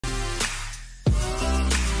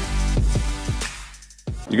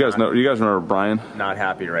You guys remember Brian? Not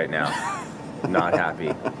happy right now. Not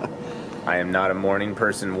happy. I am not a morning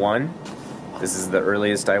person, one. This is the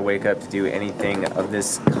earliest I wake up to do anything of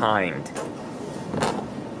this kind.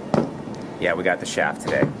 Yeah, we got the shaft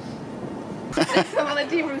today. Next up on the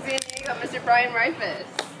team from San Diego, Mr. Brian Reifeiss.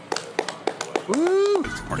 Woo!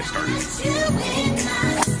 Party started.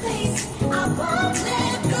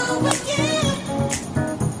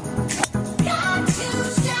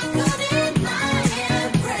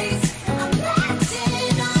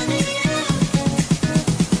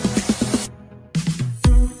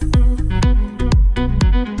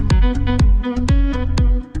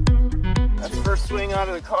 That's the first swing out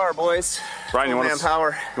of the car, boys. Brian, you want to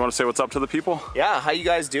say what's up to the people? Yeah, how you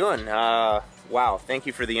guys doing? Wow, thank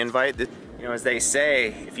you for the invite. You know, as they say,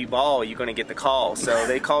 if you ball, you're gonna get the call. So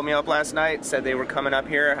they called me up last night, said they were coming up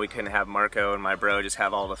here. We couldn't have Marco and my bro just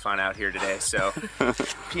have all the fun out here today. So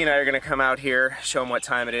P and I are gonna come out here, show them what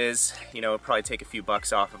time it is. You know, probably take a few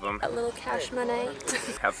bucks off of them. A little cash money.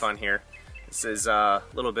 Have fun here. This is a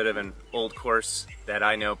little bit of an old course that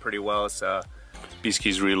I know pretty well. It's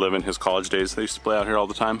BSKI's reliving his college days. They used to play out here all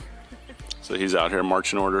the time. So he's out here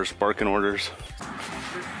marching orders, barking orders.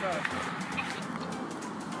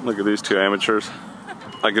 Look at these two amateurs.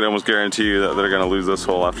 I can almost guarantee you that they're gonna lose this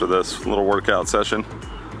hole after this little workout session.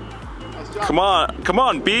 Come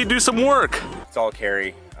on, B, do some work. It's all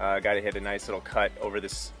carry. Got to hit a nice little cut over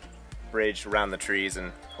this bridge around the trees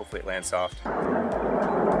and hopefully it lands soft.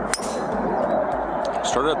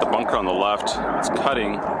 Started at the bunker on the left. It's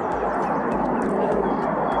cutting.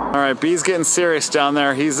 All right, B's getting serious down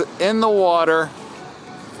there. He's in the water.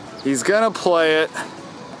 He's gonna play it,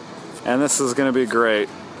 and this is gonna be great.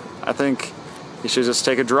 I think he should just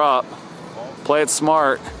take a drop, play it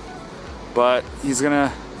smart, but he's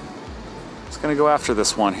gonna go after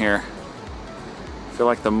this one here. I feel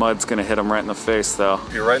like the mud's gonna hit him right in the face, though.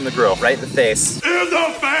 You're right in the grill. Right in the face. In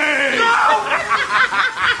the face!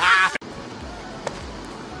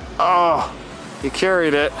 Oh, he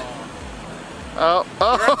carried it. Oh,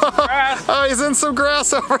 he's in some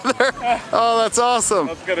grass over there. Oh, that's awesome.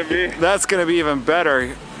 That's gonna be even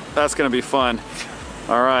better. That's gonna be fun.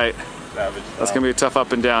 All right. That's gonna be a tough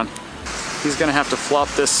up and down. He's gonna have to flop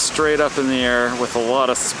this straight up in the air with a lot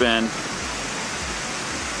of spin.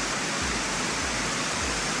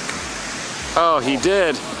 Oh, he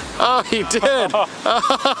did. Oh, he did.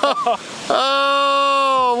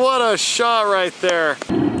 Oh, what a shot right there.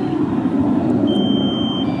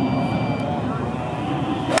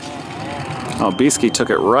 Oh, BSKI took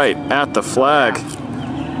it right at the flag.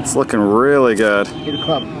 It's looking really good. Get a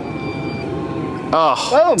club. Oh,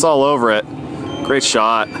 boom. It's all over it. Great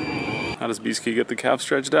shot. How does BSKI get the calf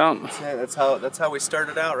stretched out? Yeah, that's how we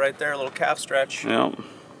started out right there, a little calf stretch. Yeah.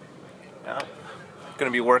 Yeah.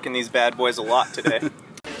 Gonna be working these bad boys a lot today.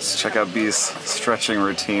 Let's check out B's stretching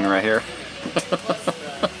routine right here.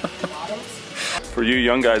 For you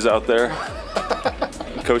young guys out there,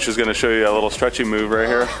 Coach is gonna show you a little stretching move right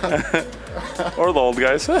here. Or the old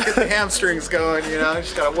guys. Get the hamstrings going, you know,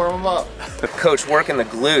 just gotta warm them up. Coach, working the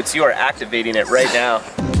glutes. You are activating it right now.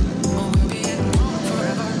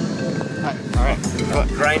 All right.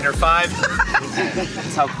 Grinder 5.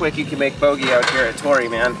 That's how quick you can make bogey out here at Torrey,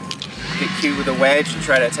 man. Get cute with a wedge and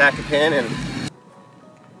try to attack a pin and...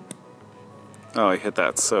 Oh, he hit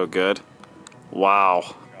that so good.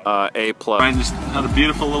 Wow. A+. Brian just had a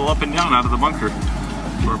beautiful little up and down out of the bunker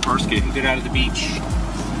for a parski. Get out of the beach.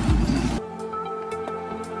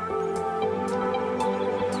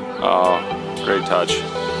 Oh, great touch.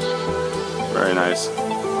 Very nice.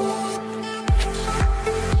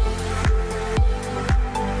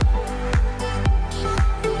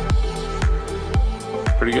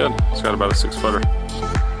 Pretty good. It's got about a 6-footer.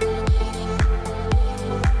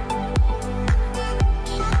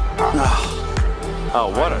 Oh,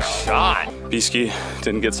 what a shot. BSKI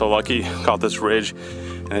didn't get so lucky, caught this ridge,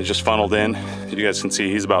 and it just funneled in. You guys can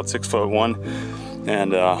see he's about 6'1",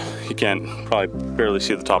 and he can't probably barely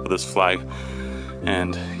see the top of this flag.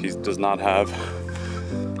 And he does not have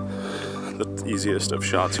the easiest of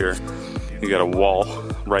shots here. You got a wall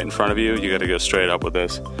right in front of you. You got to go straight up with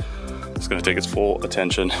this. It's going to take its full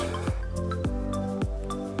attention.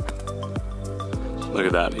 Look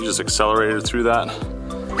at that. He just accelerated through that.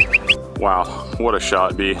 Wow, what a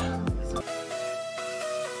shot, B. Oh,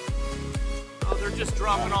 they're just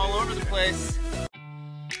dropping all over the place.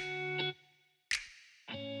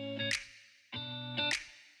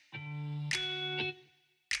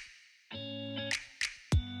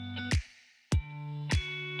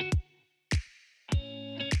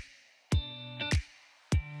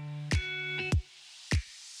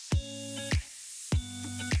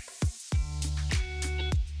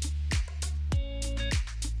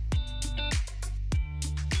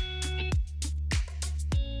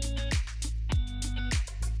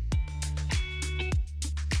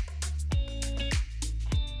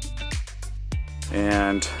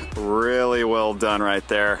 And really well done right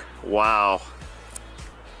there. Wow.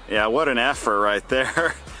 Yeah, what an effort right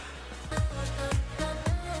there.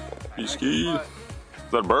 BSKI. Is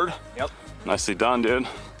that a bird? Yep. Nicely done, dude.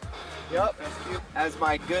 Yep. As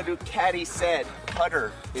my good caddy said,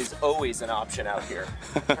 putter is always an option out here.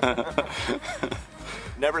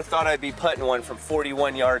 Never thought I'd be putting one from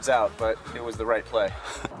 41 yards out, but it was the right play.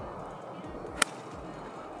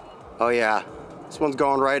 Oh yeah, this one's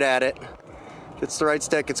going right at it. It's the right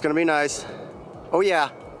stick, it's gonna be nice. Oh yeah,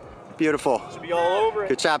 beautiful. Should be all over it.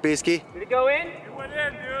 Good shot, BSKI. Did it go in? It went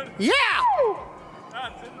in, dude. Yeah!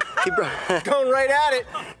 Going right at it.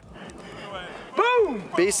 Boom!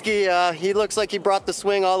 BSKI, he looks like he brought the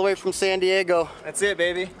swing all the way from San Diego. That's it,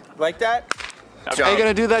 baby. Like that? How you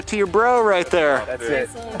gonna do that to your bro right there? That's it.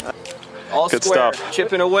 All Good square, stuff.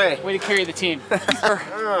 chipping away. Way to carry the team.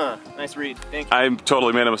 Nice read, thank you. I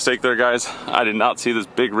totally made a mistake there, guys. I did not see this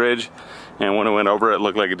big ridge, and when it went over, it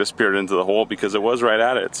looked like it disappeared into the hole because it was right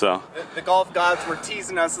at it. So The golf gods were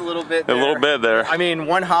teasing us a little bit there. a little bit there. I mean,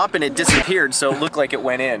 one hop and it disappeared, so it looked like it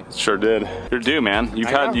went in. Sure did. You're due, man.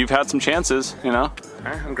 You've had some chances, you know.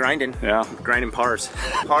 I'm grinding. Yeah. Grinding pars.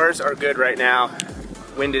 Pars are good right now.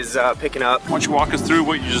 Wind is picking up. Why don't you walk us through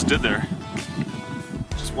what you just did there?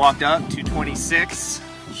 Just walked up, 226,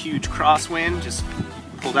 huge crosswind, just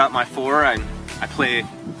pulled out my 4, and I play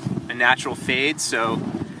a natural fade, so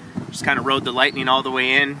just kind of rode the lightning all the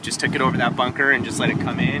way in, just took it over that bunker and just let it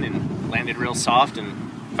come in and landed real soft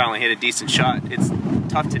and finally hit a decent shot. It's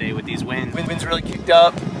tough today with these winds. Wind's really kicked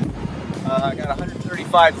up. I got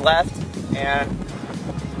 135 left, and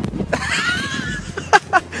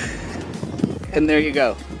And there you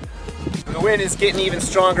go. the wind is getting even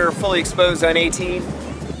stronger, fully exposed on 18.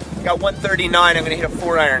 Got 139, I'm gonna hit a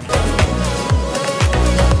 4-iron.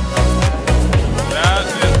 That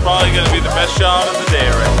is probably going to be the best shot of the day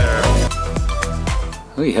right there.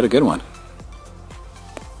 Oh, you hit a good one.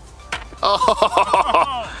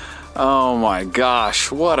 Oh, oh my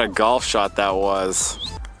gosh, what a golf shot that was.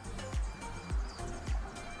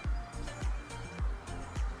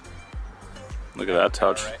 Look at that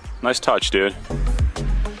touch. Nice touch, dude.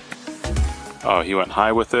 Oh, he went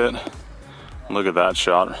high with it. Look at that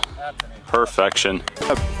shot. Perfection.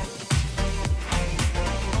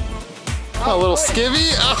 Oh, a little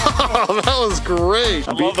skivvy? Oh, that was great.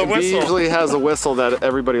 I love the B whistle. usually has a whistle that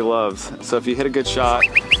everybody loves. So if you hit a good shot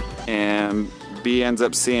and B ends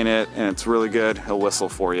up seeing it and it's really good, he'll whistle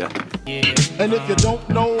for you. And if you don't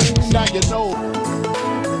know, now you know.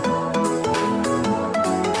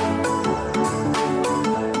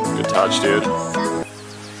 Good touch, dude.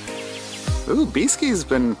 Ooh, BSKI's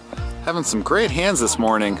been having some great hands this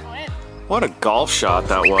morning. What a golf shot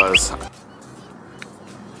that was.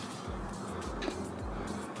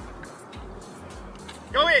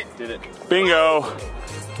 Go in! Did it. Bingo.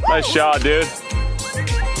 Nice shot, dude.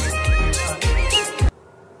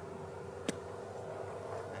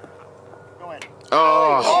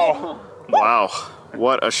 Oh, wow.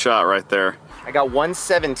 What a shot right there. I got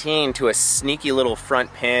 117 to a sneaky little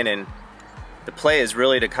front pin, and the play is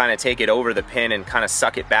really to kind of take it over the pin and kind of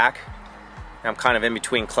suck it back. I'm kind of in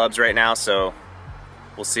between clubs right now, so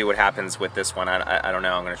we'll see what happens with this one. I don't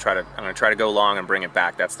know. I'm gonna try to go long and bring it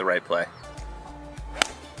back. That's the right play.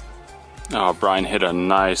 Oh, Brian hit a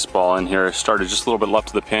nice ball in here. Started just a little bit left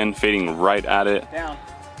of the pin, fading right at it. Down.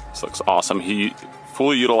 This looks awesome. He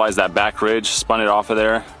fully utilized that back ridge, spun it off of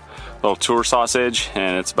there. Little tour sausage,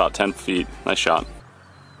 and it's about 10 feet. Nice shot.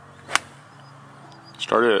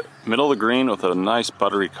 Started middle of the green with a nice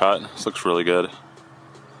buttery cut. This looks really good.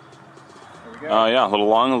 Yeah, a little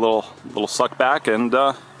long, a little suck back, and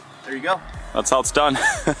There you go. that's how it's done.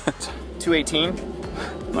 218.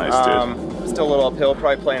 Nice, dude. Still a little uphill,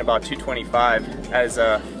 probably playing about 225 as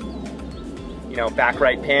a, you know, back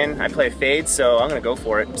right pin. I play a fade, so I'm gonna go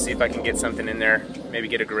for it. See if I can get something in there, maybe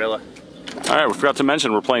get a gorilla. All right, we forgot to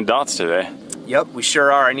mention we're playing dots today. Yep, we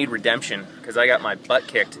sure are. I need redemption because I got my butt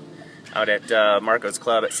kicked out at Marco's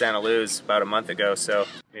Club at Santa Luz about a month ago, so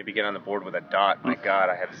maybe get on the board with a dot. My God,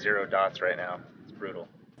 I have 0 dots right now. It's brutal.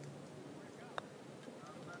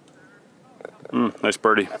 Nice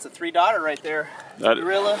birdie. That's a 3-dotter right there. That-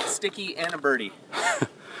 Gorilla, sticky, and a birdie.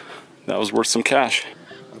 That was worth some cash.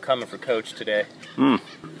 I'm coming for coach today.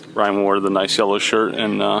 Brian wore the nice yellow shirt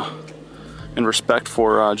and in respect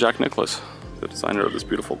for Jack Nicklaus, the designer of this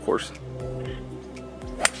beautiful course.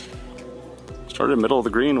 Started middle of the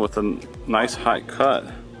green with a nice high cut.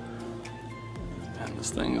 And this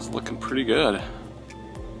thing is looking pretty good.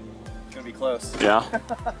 It's gonna be close. Yeah,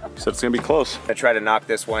 said it's gonna be close. I try to knock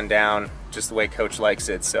this one down just the way coach likes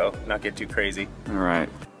it, so not get too crazy. All right.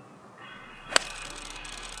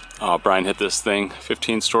 Oh, Brian hit this thing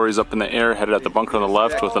 15 stories up in the air, headed at the bunker on the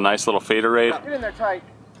left with a nice little fader rate. Get in there tight.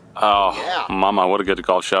 Oh, mama, what a good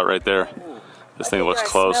golf shot right there. This thing looks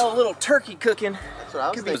close. I smell a little turkey cooking. That's what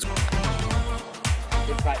I was thinking.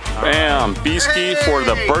 Bam, BSKI for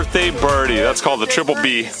the birthday birdie. That's called the triple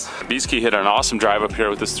B. BSKI hit an awesome drive up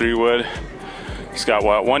here with this 3-wood. He's got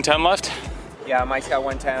what, 110 left? Yeah, Mike's got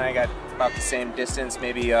 110. I got about the same distance,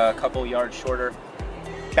 maybe a couple yards shorter.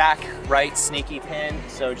 Back right sneaky pin,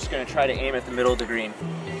 so just gonna try to aim at the middle of the green.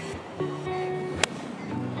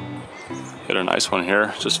 Hit a nice one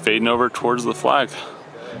here, just fading over towards the flag.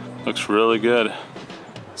 Looks really good.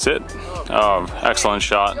 Sit. Oh, excellent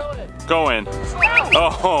shot. Go in.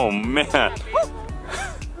 Oh man.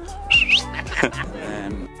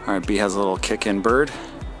 All right, B has a little kick in bird.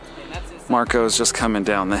 Marco's just coming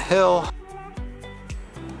down the hill.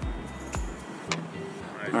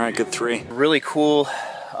 All right, good 3. Really cool.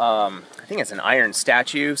 I think it's an iron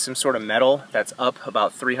statue, some sort of metal that's up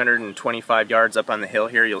about 325 yards up on the hill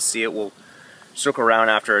here. You'll see it. We'll circle around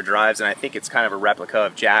after it drives, and I think it's kind of a replica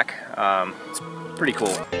of Jack. It's pretty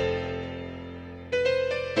cool.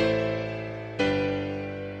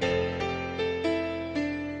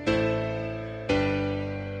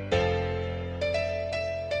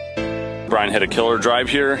 Brian hit a killer drive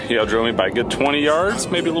here. He outdrove me by a good 20 yards,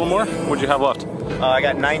 maybe a little more. What'd you have left? I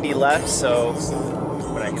got 90 left, so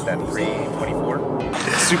when I get that 324.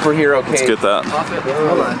 Superhero cake. Let's get that.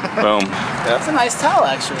 Boom. That's a nice towel,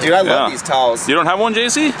 actually. Dude, I love these towels. You don't have one,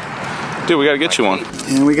 JC? Dude, we gotta get you one.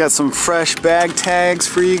 And we got some fresh bag tags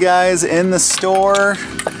for you guys in the store.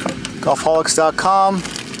 Golfholics.com.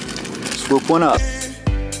 Swoop one up.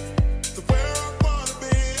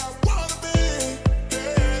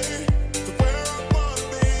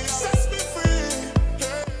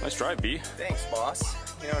 Nice drive, B. Thanks, boss.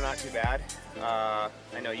 You know, not too bad. I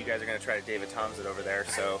know you guys are going to try to David Toms it over there,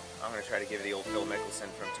 so I'm going to try to give the old Phil Mickelson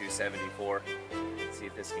from 274. See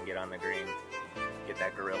if this can get on the green. Get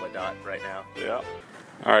that gorilla dot right now. Yeah.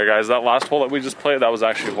 All right, guys, that last hole that we just played, that was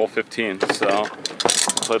actually hole 15, so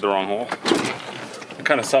played the wrong hole. It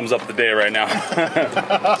kind of sums up the day right now.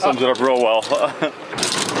 Sums it up real well.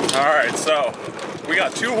 All right, so we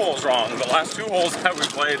got 2 holes wrong. The last 2 holes that we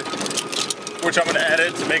played, which I'm going to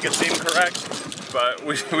edit to make it seem correct, but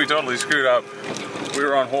we totally screwed up. We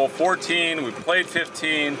were on hole 14, we played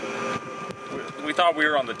 15. We thought we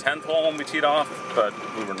were on the 10th hole when we teed off, but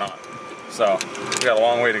we were not. So we got a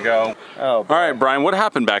long way to go. Oh, boy. All right, Brian, what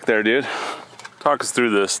happened back there, dude? Talk us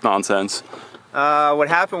through this nonsense. What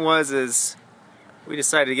happened was we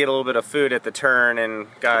decided to get a little bit of food at the turn and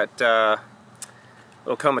got a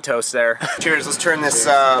little comatose there. Cheers, let's turn this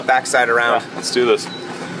backside around. Yeah, let's do this.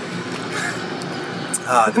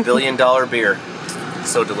 The $1 billion beer.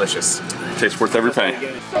 So delicious. Tastes worth every penny. Once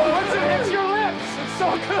it hits your lips, it's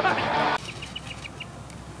so good.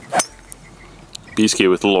 B-ski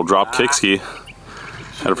with a little drop kick ski.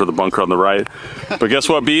 Headed for the bunker on the right. But guess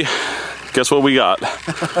what, B? Guess what we got?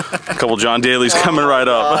 A couple John Daly's coming right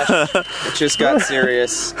up. It just got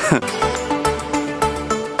serious.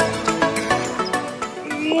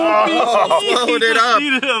 Oh, load it up. A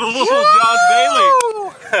little John Daly.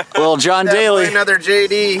 Little John Daly. Another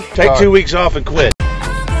JD. Take 2 weeks off and quit.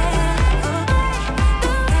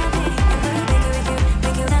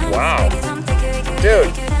 Wow.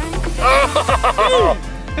 Dude. Oh.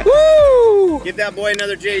 Woo! Give that boy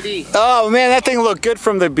another JD. Oh man, that thing looked good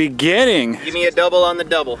from the beginning. Give me a double on the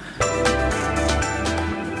double.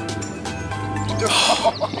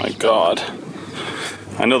 Oh my God.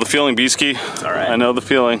 I know the feeling, B-ski. It's all right. I know the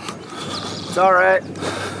feeling. It's all right.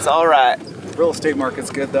 It's all right. Real estate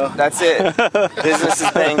market's good though. That's it. Business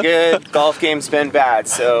has been good. Golf game's been bad.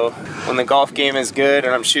 So when the golf game is good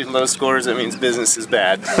and I'm shooting low scores, that means business is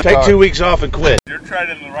bad. Take 2 weeks off and quit. You're trying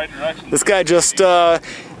in the right direction. This guy just,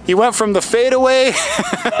 he went from the fadeaway.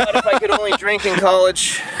 God, if I could only drink in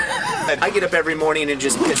college. I get up every morning and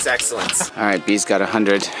just piss excellence. All right, B's got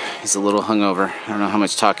 100. He's a little hungover. I don't know how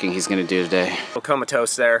much talking he's gonna do today.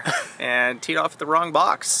 Comatose there, and teed off at the wrong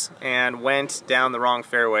box and went down the wrong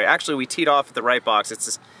fairway. Actually, we teed off at the right box.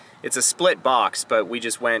 It's a split box, but we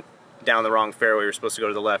just went down the wrong fairway. We were supposed to go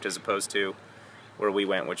to the left as opposed to where we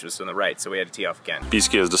went, which was on the right, so we had to tee off again.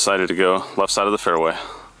 B-ski has decided to go left side of the fairway.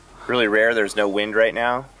 Really rare, there's no wind right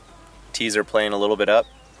now. Tees are playing a little bit up.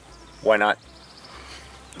 Why not?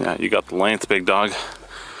 Yeah, you got the length, big dog.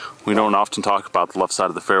 We don't often talk about the left side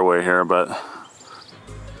of the fairway here, but...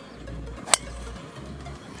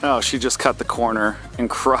 Oh, she just cut the corner and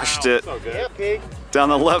crushed it down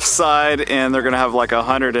the left side, and they're gonna have like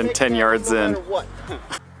 110 yards in.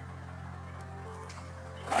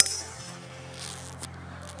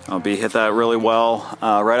 Oh, B hit that really well,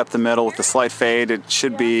 right up the middle with the slight fade. It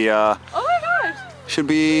should be, Oh my gosh! should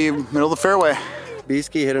be middle of the fairway.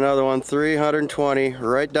 BSKI hit another one, 320,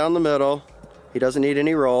 right down the middle. He doesn't need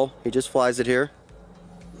any roll. He just flies it here.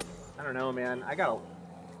 I don't know, man. I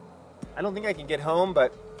don't think I can get home,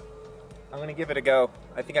 but I'm gonna give it a go.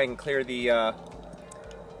 I think I can clear the,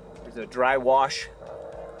 there's a dry wash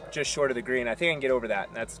just short of the green. I think I can get over that,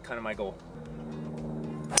 and that's kind of my goal.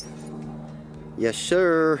 Yes,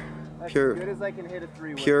 sir. That's as good as I can hit a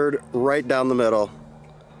 3-wood. Pured right down the middle.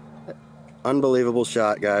 Unbelievable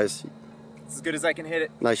shot, guys. It's as good as I can hit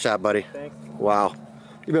it. Nice shot, buddy. Thanks. Wow.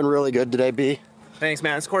 You've been really good today, B. Thanks,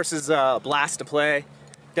 man. This course is a blast to play.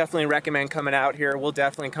 Definitely recommend coming out here. We'll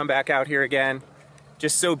definitely come back out here again.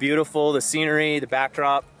 Just so beautiful, the scenery, the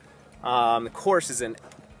backdrop. The course is in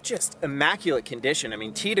just immaculate condition. I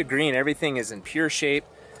mean, tee to green, everything is in pure shape.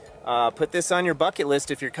 Put this on your bucket list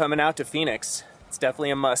if you're coming out to Phoenix. It's definitely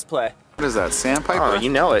a must play. What is that, Sandpiper? Oh, you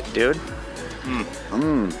know it, dude.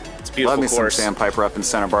 It's a beautiful Love me course. some Sandpiper up in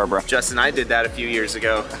Santa Barbara. Justin, I did that a few years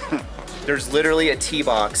ago. There's literally a tee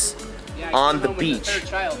box on the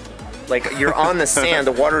beach. Like, you're on the sand,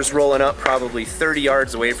 the water's rolling up probably 30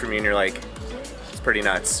 yards away from you, and you're like, it's pretty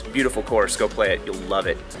nuts. Beautiful course, go play it, you'll love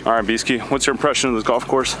it. All right, BSKI, what's your impression of this golf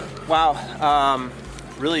course? Wow,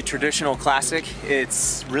 really traditional classic.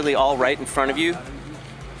 It's really all right in front of you.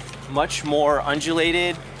 Much more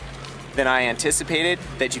undulated than I anticipated,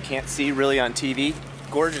 that you can't see really on TV.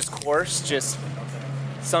 Gorgeous course, just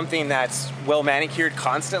something that's well manicured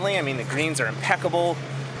constantly. I mean, the greens are impeccable.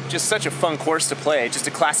 Just such a fun course to play. Just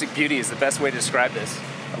a classic beauty is the best way to describe this.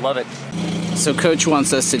 I love it. So Coach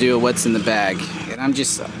wants us to do a what's in the bag. And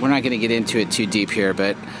we're not gonna get into it too deep here,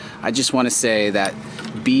 but I just wanna say that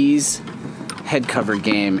B's head cover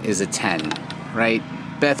game is a 10, right?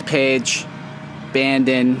 Beth Page,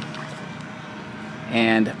 Bandon,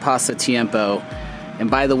 and Pasa Tiempo. And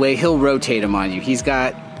by the way, he'll rotate them on you. He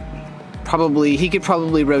could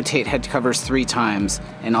probably rotate head covers 3 times,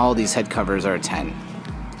 and all these head covers are a 10.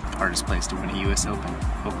 Hardest place to win a US Open.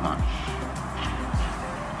 Hope not.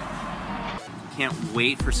 Can't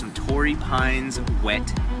wait for some Torrey Pines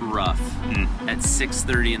wet rough at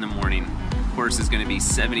 6:30 in the morning. Course is going to be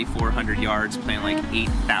 7,400 yards, playing like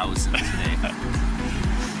 8,000 today.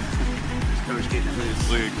 Coach getting loose.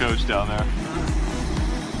 Look at Coach down there.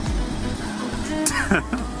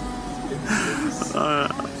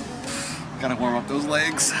 Gotta warm up those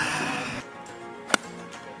legs.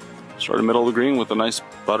 Started middle of the green with a nice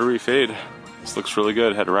buttery fade. This looks really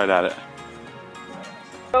good, head right at it.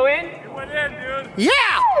 Go in? You went in, dude.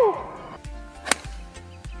 Yeah!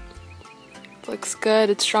 Looks good.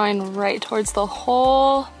 It's drawing right towards the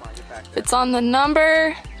hole. If it's on the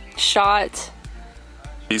number, shot.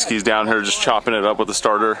 BSKI's down here just chopping it up with the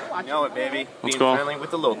starter. You know it, baby. Let's Being go. friendly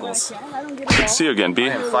with the locals. Good to see you again, B.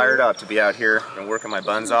 I am fired up to be out here and working my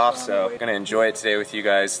buns off, so I'm gonna enjoy it today with you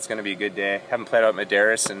guys. It's gonna be a good day. Haven't played out at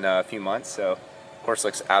Madeiras in a few months, so the course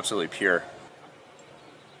looks absolutely pure.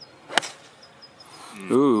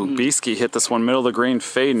 Ooh, BSKI hit this one middle of the green,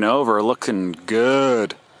 fading over, looking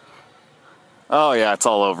good. Oh yeah, it's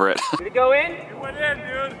all over it. Did it go in? You went in,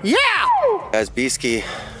 dude. Yeah! Guys, BSKI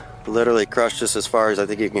literally crushed us as far as I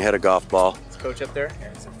think you can hit a golf ball. Is Coach up there? Yeah,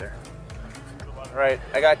 it's up there. All right,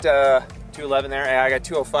 I got 211 there. I got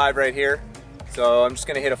 205 right here. So I'm just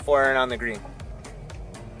gonna hit a 4-iron on the green.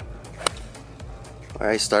 All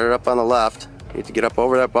right, started up on the left. Need to get up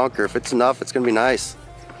over that bunker. If it's enough, it's gonna be nice.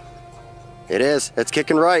 It is. It's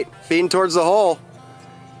kicking right, feeding towards the hole.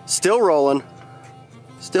 Still rolling.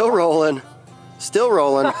 Still rolling. Still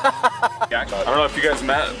rolling. I don't know if you guys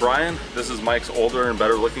met Brian. This is Mike's older and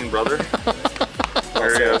better looking brother.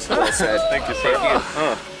 There he is. Well said. Thank you,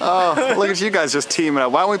 sir. Oh, look at you guys just teaming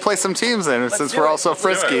up. Why don't we play some teams then, since we're all so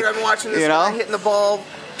frisky? I've been watching this You guy know? hitting the ball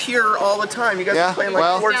pure all the time. You guys Yeah, are playing like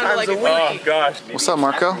well- 4 times a week. Oh gosh. What's up,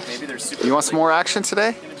 Marco? Maybe they're super. You want some more action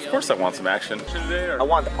today? Of course I want some action. I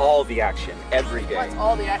want all the action every day.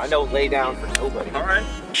 All the action. I know lay down for nobody. All right.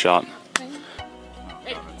 Shot.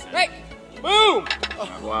 Right. Boom!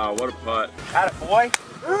 Wow, what a putt. Got it, boy.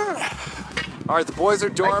 All right, the boys are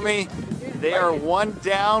dormy. They are 1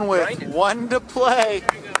 down with 1 to play.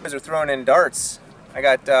 You guys are throwing in darts. I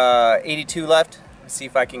got 82 left. Let's see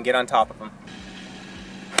if I can get on top of them.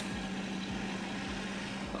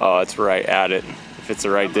 Oh, it's right at it. If it's the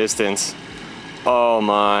right distance. Oh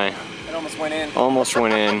my. It almost went in. Almost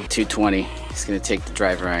went in. 220. He's gonna take the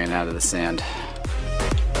driver iron out of the sand.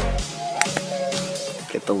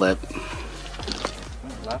 Get the lip.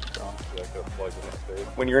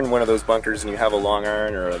 When you're in one of those bunkers and you have a long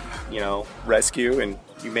iron or a, rescue and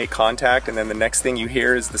you make contact and then the next thing you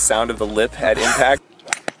hear is the sound of the lip at impact.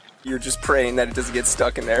 You're just praying that it doesn't get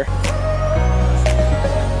stuck in there.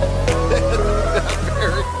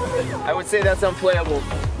 I would say that's unplayable.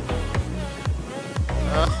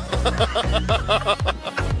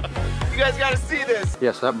 You guys gotta see this.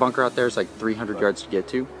 Yeah, so that bunker out there is like 300 yards to get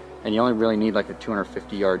to, and you only really need like a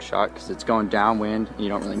 250 yard shot because it's going downwind and you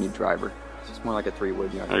don't really need driver. So it's more like a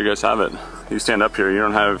 3-wood yard. There you guys have it. You stand up here, you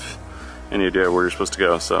don't have any idea where you're supposed to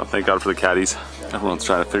go, so thank God for the caddies. Everyone's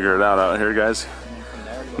trying to figure it out here, guys.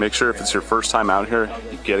 Make sure if it's your first time out here,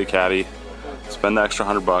 you get a caddy, spend the extra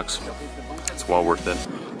 $100. It's well worth it.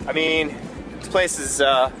 I mean, this place is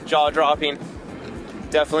jaw-dropping.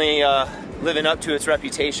 Definitely living up to its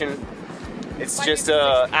reputation. It's just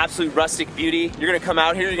absolute rustic beauty. You're gonna come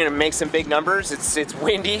out here, you're gonna make some big numbers. It's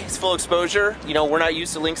windy, it's full exposure. You know, we're not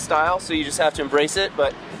used to link style, so you just have to embrace it,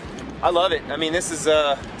 but I love it. I mean, this is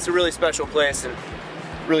it's a really special place and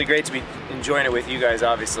really great to be enjoying it with you guys,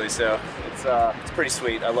 obviously, so it's pretty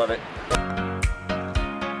sweet. I love it.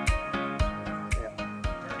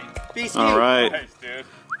 All right.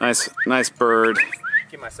 Nice bird.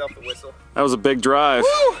 Give myself the whistle. That was a big drive.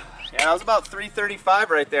 Woo! Yeah, I was about 335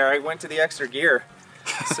 right there. I went to the extra gear.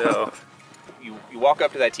 So you walk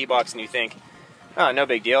up to that tee box and you think, oh, no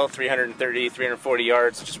big deal, 330, 340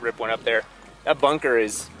 yards, just rip one up there. That bunker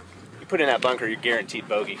is, you put in that bunker, you're guaranteed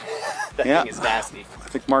bogey. That thing is nasty. I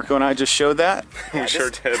think Marco and I just showed that. We sure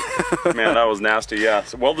did. Man, that was nasty, yeah.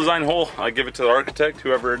 It's a well-designed hole. I give it to the architect,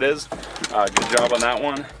 whoever it is. Good job on that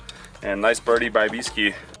one. And nice birdie by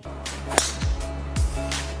BSKI.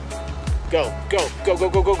 Go, go, go, go,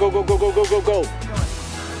 go, go, go, go, go, go, go, go, go.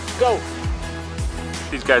 Go.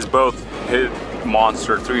 These guys both hit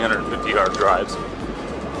monster 350 yard drives.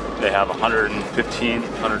 They have 115,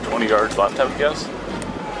 120 yards left, I would guess.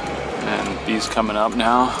 And B's coming up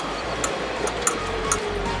now.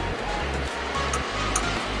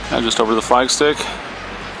 Now just over the flagstick.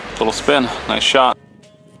 Little spin, nice shot.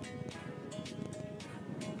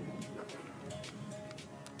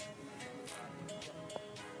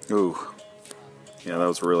 Ooh. Yeah, that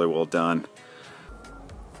was really well done.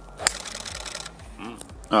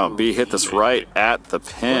 Oh, B hit this right at the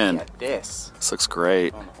pin. Look at this. This looks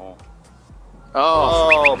great.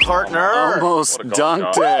 Oh, partner. Almost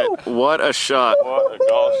dunked it. What a shot. What a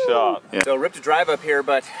golf shot. Yeah. So ripped a drive up here,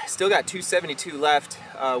 but still got 272 left.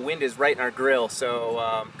 Wind is right in our grill,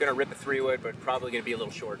 so gonna rip a 3-wood, but probably gonna be a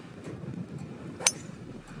little short.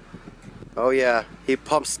 Oh yeah, he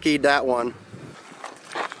pump skied that one.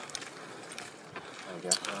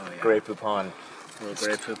 Grey Poupon. A little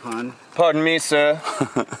Grey Poupon. Pardon me, sir.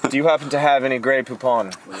 Do you happen to have any Grey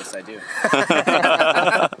Poupon? Well, yes, I do.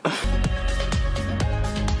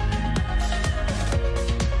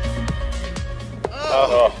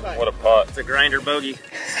 Oh, what a putt. It's a grinder bogey.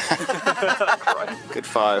 Good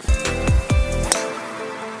 5.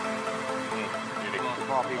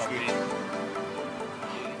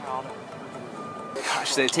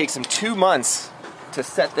 Gosh, it takes them 2 months to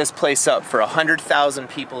set this place up for 100,000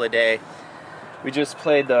 people a day. We just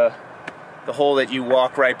played the hole that you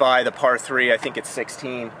walk right by, the par 3, I think it's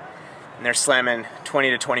 16, and they're slamming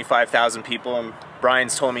 20 to 25,000 people, and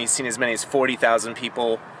Brian's told me he's seen as many as 40,000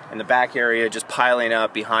 people in the back area just piling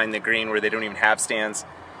up behind the green where they don't even have stands.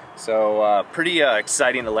 So pretty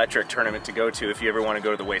exciting electric tournament to go to if you ever want to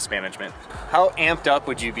go to the Waste Management. How amped up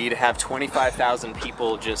would you be to have 25,000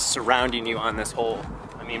 people just surrounding you on this hole?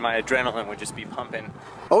 I mean, my adrenaline would just be pumping.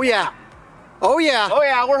 Oh yeah. Oh yeah. Oh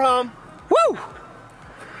yeah, we're home. Woo!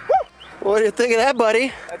 What do you think of that,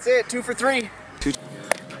 buddy? That's it, 2 for 3.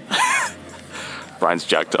 Brian's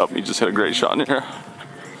jacked up. He just hit a great shot in here.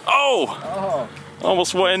 Oh!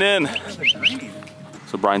 Almost went in.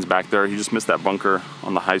 So Brian's back there. He just missed that bunker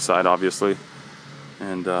on the high side, obviously.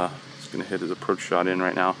 And he's gonna hit his approach shot in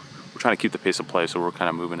right now. We're trying to keep the pace of play, so we're kind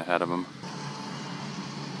of moving ahead of him.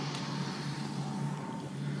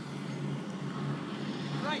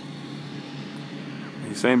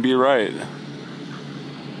 He's saying be right.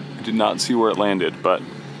 I did not see where it landed, but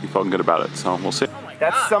he felt good about it, so we'll see.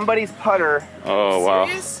 That's somebody's putter. Oh, wow.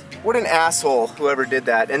 Serious? What an asshole, whoever did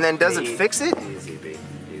that, and then doesn't fix it? Easy, B.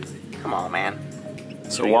 Easy. Come on, man.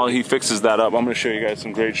 So while he fixes that up, I'm gonna show you guys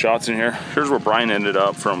some great shots in here. Here's where Brian ended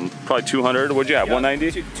up from probably 200. What'd you have,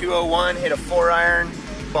 190? 201, hit a 4-iron.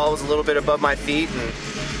 Ball was a little bit above my feet, and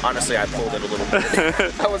honestly, I pulled it a little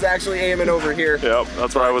bit. I was actually aiming over here. Yep,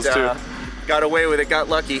 that's where I was too. Got away with it, got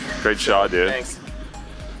lucky. Great shot, dude. Thanks.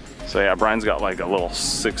 So yeah, Brian's got like a little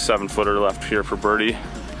 6-7 footer left here for birdie.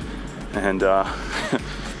 And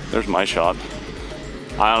there's my shot.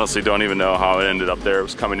 I honestly don't even know how it ended up there. It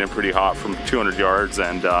was coming in pretty hot from 200 yards,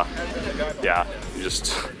 and yeah,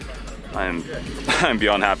 I'm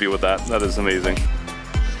beyond happy with that. That is amazing.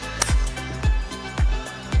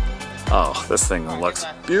 Oh, this thing looks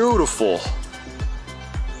beautiful.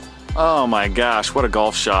 Oh my gosh, what a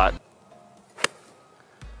golf shot.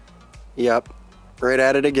 Yep, right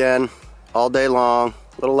at it again, all day long.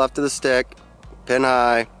 A little left of the stick, pin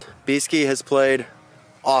high. BSKI has played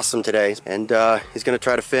awesome today, and he's gonna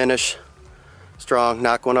try to finish strong,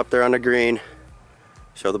 knock one up there on the green.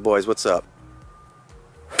 Show the boys what's up.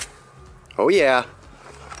 Oh yeah.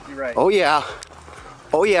 You're right. Oh yeah.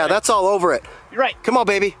 Oh yeah, that's all over it. You're right. Come on,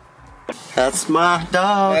 baby. That's my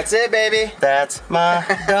dog. That's it, baby. That's my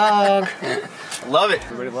dog. Love it.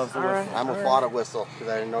 Everybody loves the whistle. I'm a bought a whistle because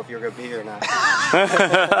I didn't know if you were going to be here or not.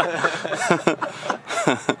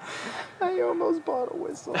 I almost bought a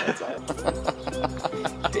whistle. That's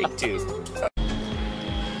awesome. Take two.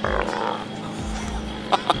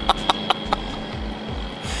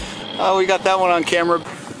 Oh, we got that one on camera.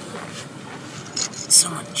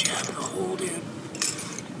 Someone jab the hole, dude.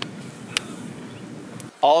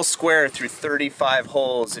 All square through 35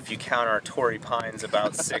 holes if you count our Torrey Pines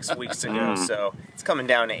about 6 weeks ago, so it's coming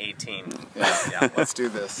down to 18. Yeah, let's do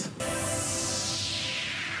this.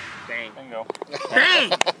 Bang. Bingo.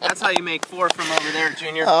 Bang! That's how you make 4 from over there,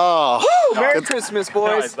 Junior. Oh. Woo! Merry Christmas,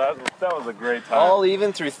 boys. That was a great time. All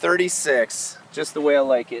even through 36, just the way I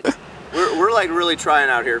like it. We're like really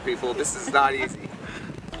trying out here, people. This is not easy.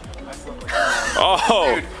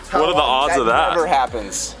 Oh, Dude, what are the odds of that? Never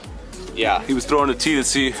happens. Yeah. He was throwing a tee to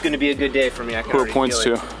see It's going to be a good day for me. I can who it already points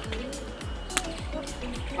feel to. it.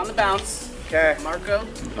 On the bounce. Okay. Marco.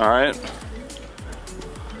 All right.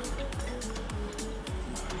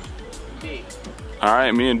 B. All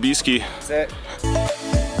right, me and BSKI. That's it.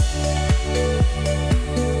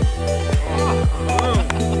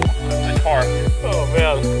 Nice par. Oh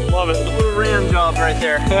man, love it. A little ram job right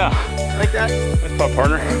there. Yeah. Like that? Nice putt,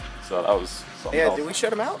 partner. So that was something Yeah, else. did we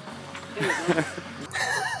shut him out?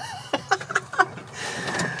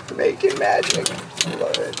 Making magic.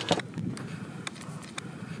 Love it.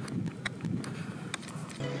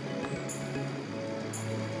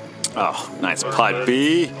 Oh, nice putt,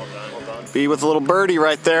 B. B with a little birdie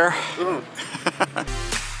right there. This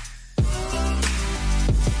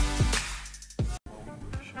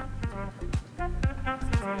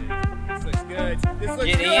looks good. This looks good.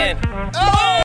 Get in. Oh!